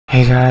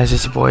Hey guys,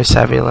 it's your boy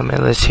Savvy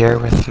Limitless here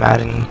with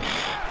Madden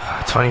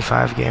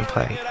 25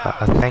 gameplay.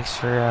 Thanks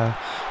for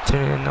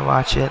tuning in to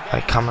watch it.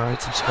 Like, comment,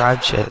 rate,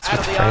 subscribe, share it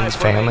with friends,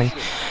 family,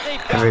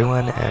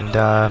 everyone,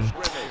 and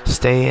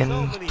stay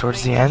in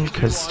towards the end,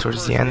 because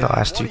towards the end the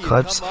last two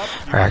clips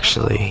are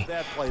actually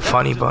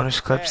funny bonus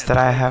clips that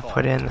I have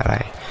put in that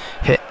I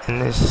hit in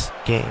this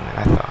game, and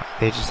I thought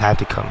they just had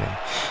to come in,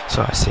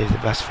 so I saved the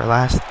best for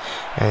last.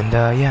 And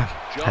yeah,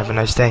 have a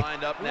nice day.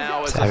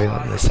 Savvy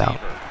Limitless out.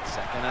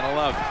 Second and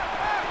 11.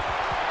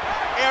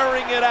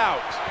 Airing it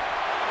out.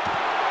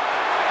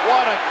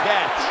 What a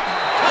catch.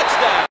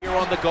 Touchdown here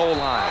on the goal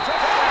line.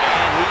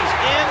 And he's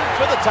in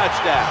for the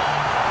touchdown.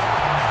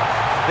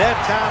 That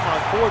time on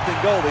 4th and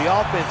goal, the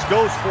offense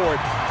goes for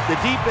it. The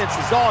defense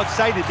is all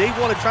excited. They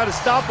want to try to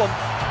stop them,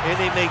 and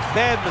they make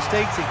bad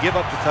mistakes and give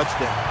up the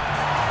touchdown.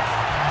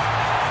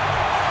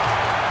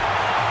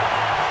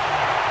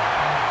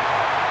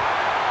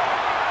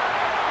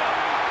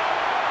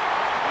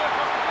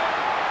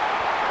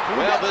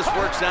 Well, this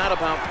works out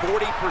about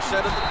 40%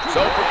 of the...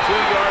 So from 2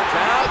 yards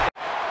out.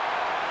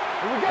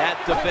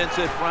 That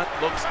defensive front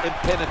looks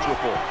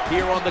impenetrable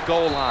here on the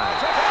goal line.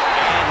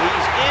 And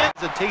he's in.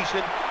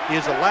 Hesitation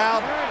is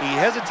allowed. He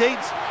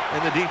hesitates,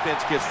 and the defense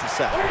gets the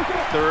sack.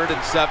 3rd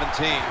and 17.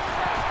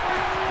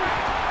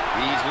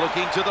 He's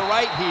looking to the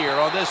right here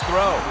on this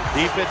throw.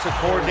 Defensive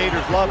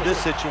coordinators love this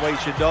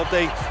situation, don't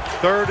they?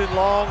 3rd and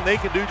long, they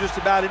can do just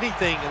about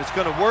anything, and it's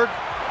going to work,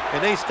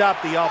 and they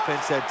stop the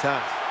offense that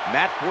time.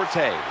 Matt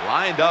Forte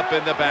lined up in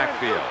the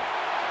backfield.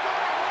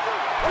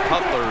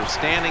 Cutler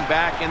standing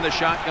back in the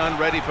shotgun,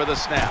 ready for the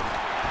snap.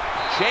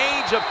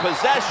 Change of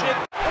possession,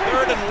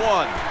 3rd and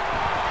 1.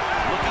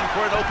 Looking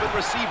for an open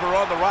receiver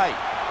on the right.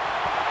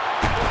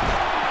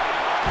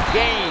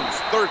 Gains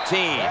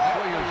 13.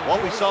 What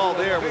we saw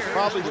there was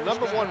probably the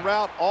 #1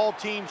 route all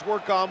teams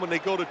work on when they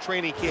go to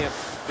training camp.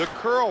 The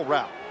curl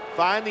route.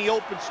 Find the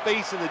open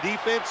space in the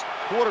defense.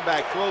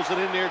 Quarterback throws it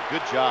in there.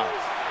 Good job.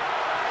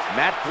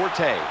 Matt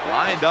Forte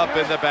lined up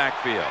in the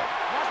backfield.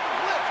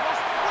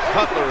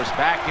 Cutler's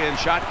back in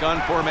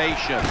shotgun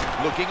formation,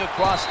 looking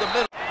across the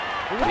middle.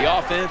 The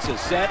offense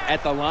is set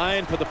at the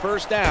line for the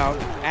first down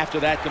after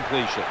that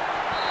completion.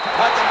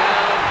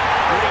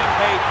 Touchdown, Green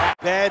Bay.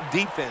 Bad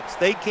defense.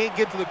 They can't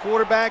get to the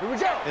quarterback,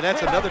 and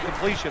that's another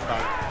completion by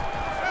him.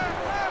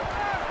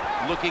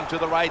 Looking to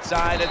the right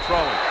side and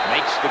throwing.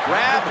 Makes the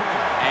grab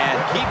and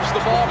keeps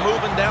the ball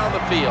moving down the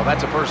field.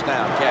 That's a first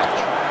down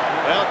catch.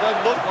 Well, it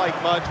doesn't look like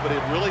much, but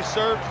it really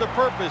serves the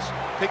purpose.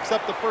 Picks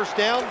up the first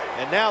down,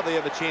 and now they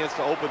have a chance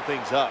to open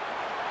things up.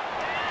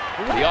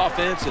 The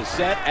offense is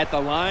set at the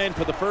line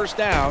for the first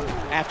down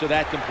after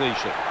that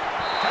completion.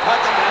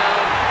 Touchdown,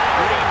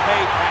 Green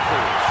Bay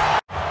Packers.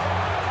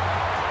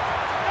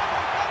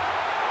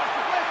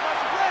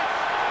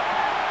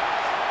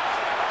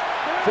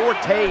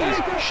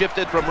 Fortes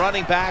shifted from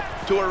running back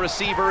to a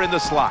receiver in the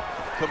slot.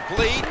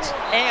 Complete,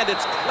 and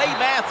it's Clay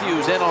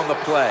Matthews in on the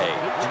play.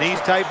 In these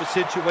type of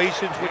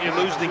situations, when you're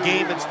losing the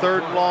game, it's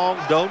 3rd and long.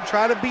 Don't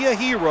try to be a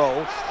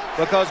hero,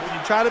 because when you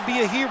try to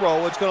be a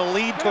hero, it's going to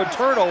lead to a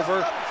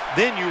turnover.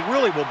 Then you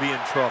really will be in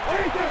trouble.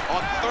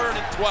 On 3rd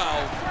and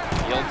 12,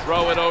 he'll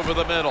throw it over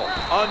the middle.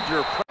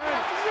 Under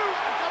pressure.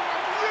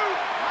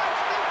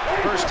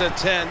 1st and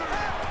 10.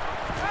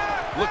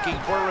 Looking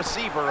for a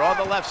receiver on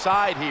the left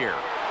side here.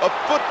 A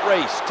foot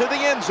race to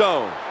the end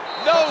zone.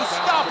 No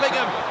stopping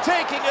him,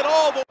 taking it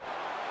all the way.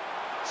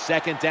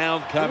 2nd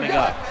down coming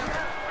up.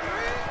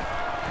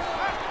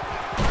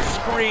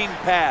 Screen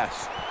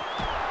pass.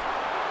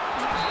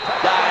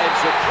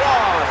 Dives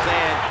across,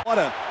 and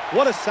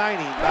what a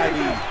signing by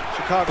the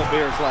Chicago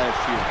Bears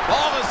last year.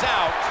 ball is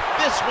out.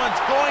 This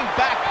one's going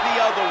back the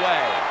other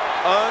way.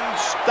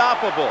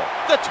 Unstoppable.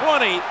 The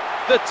 20,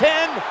 the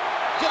 10.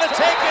 Gonna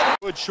take it.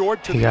 Good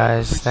short to Hey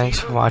guys, thanks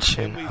for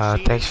watching.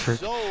 Thanks for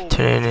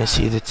tuning in to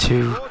see the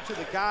two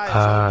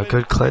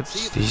good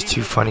clips, these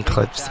two funny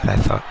clips that I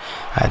thought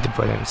I had to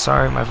put in.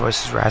 Sorry, my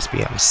voice is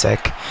raspy, I'm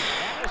sick.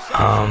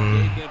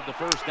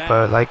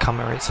 But like,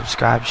 comment, rate,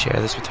 subscribe, share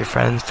this with your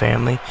friends,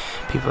 family,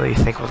 people that you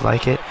think would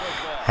like it.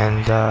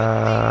 And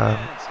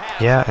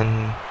yeah,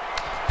 and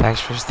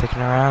thanks for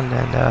sticking around,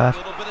 and yeah,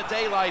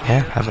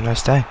 have a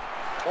nice day.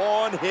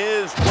 On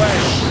his way.